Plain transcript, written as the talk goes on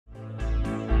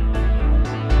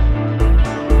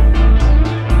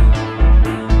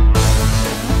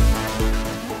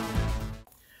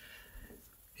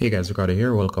Hey guys, Ricardo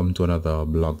here. Welcome to another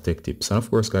blog tech tips. And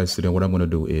of course guys, today what I'm going to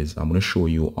do is I'm going to show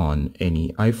you on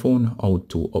any iPhone how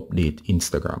to update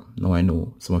Instagram. Now I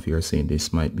know some of you are saying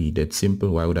this might be that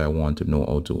simple. Why would I want to know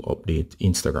how to update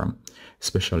Instagram,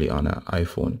 especially on an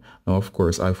iPhone? Now of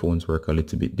course iPhones work a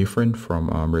little bit different from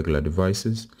regular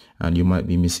devices, and you might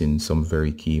be missing some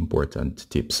very key important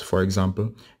tips. For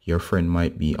example, your friend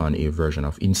might be on a version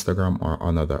of Instagram or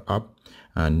another app,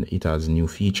 and it has new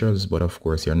features, but of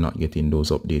course you're not getting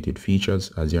those updated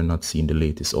features as you're not seeing the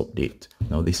latest update.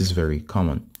 Now this is very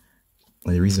common,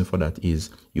 and the reason for that is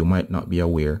you might not be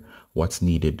aware what's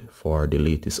needed for the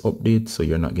latest update, so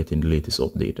you're not getting the latest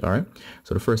update. All right,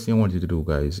 so the first thing I want you to do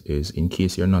guys is, in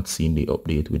case you're not seeing the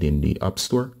update within the App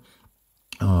Store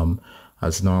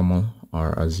as normal,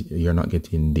 or as you're not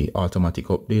getting the automatic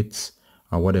updates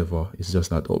or whatever, it's just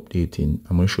not updating,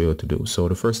 I'm going to show you what to do. So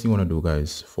the first thing you want to do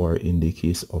guys, for in the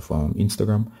case of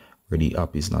Instagram where the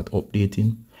app is not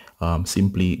updating,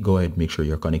 simply go ahead, make sure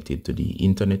you're connected to the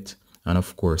internet. And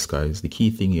of course guys, the key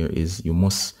thing here is you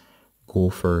must go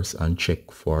first and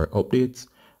check for updates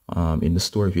in the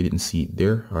store. If you didn't see it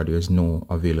there, or there's no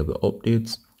available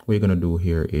updates, what you're going to do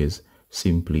here is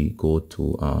simply go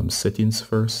to settings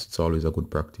first. It's always a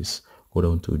good practice. Go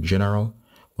down to general.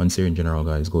 Once you're in general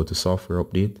guys, go to software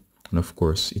update, and of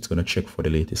course it's going to check for the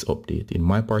latest update. In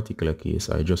my particular case,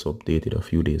 I just updated a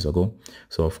few days ago,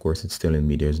 so of course it's telling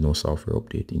me there's no software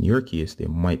update. In your case, there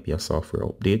might be a software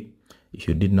update. If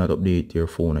you did not update your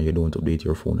phone, or you don't update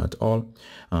your phone at all,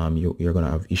 you're going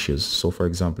to have issues. So for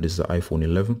example, this is the iPhone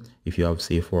 11. If you have,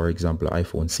 say for example,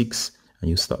 iPhone 6, and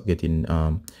you start getting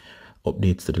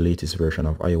updates to the latest version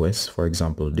of iOS, for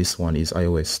example this one is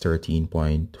iOS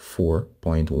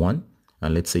 13.4.1,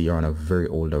 and let's say you're on a very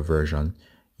older version,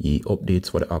 the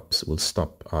updates for the apps will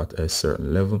stop at a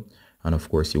certain level, and of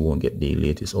course you won't get the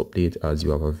latest update as you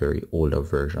have a very older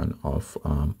version of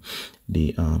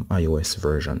the iOS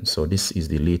version. So this is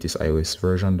the latest iOS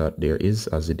version that there is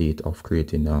as the date of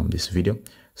creating this video.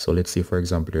 So let's say for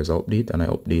example there's an update and I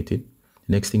update it.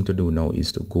 The next thing to do now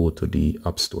is to go to the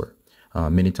App Store.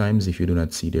 Many times if you do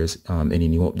not see there's any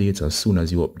new updates, as soon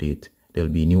as you update there'll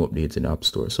be new updates in the App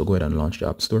Store. So go ahead and launch the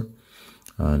App Store.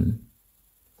 And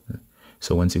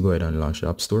so once you go ahead and launch the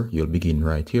App Store, you'll begin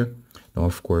right here. Now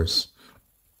of course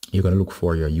you're going to look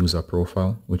for your user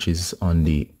profile, which is on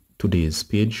the today's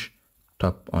page.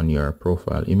 Tap on your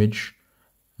profile image,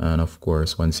 and of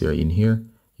course once you're in here,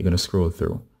 you're going to scroll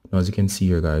through. Now as you can see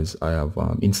here guys, I have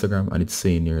Instagram, and it's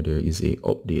saying here there is a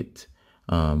update.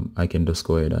 I can just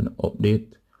go ahead and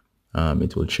update.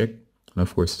 It will check, and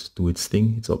of course do its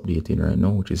thing. It's updating right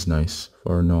now, which is nice.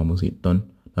 For now, almost it done.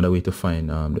 Another way to find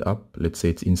the app, let's say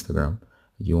it's Instagram,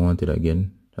 you want it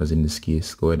again, as in this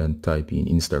case, go ahead and type in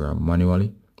Instagram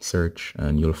manually, search,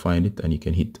 and you'll find it, and you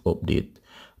can hit update.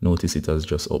 Notice it has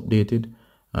just updated,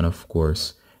 and of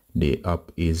course the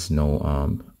app is now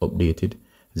updated.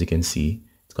 As you can see,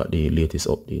 it's got the latest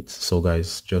updates. So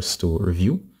guys, just to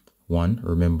review, one,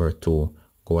 remember to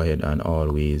go ahead and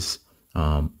always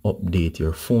update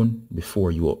your phone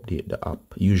before you update the app.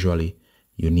 Usually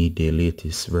you need the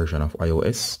latest version of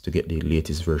iOS to get the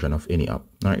latest version of any app.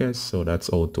 Alright guys, so that's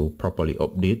how to properly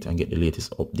update and get the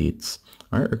latest updates.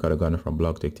 Alright, Ricardo Garner from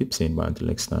Blog Tech Tips, saying bye until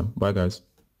next time. Bye guys.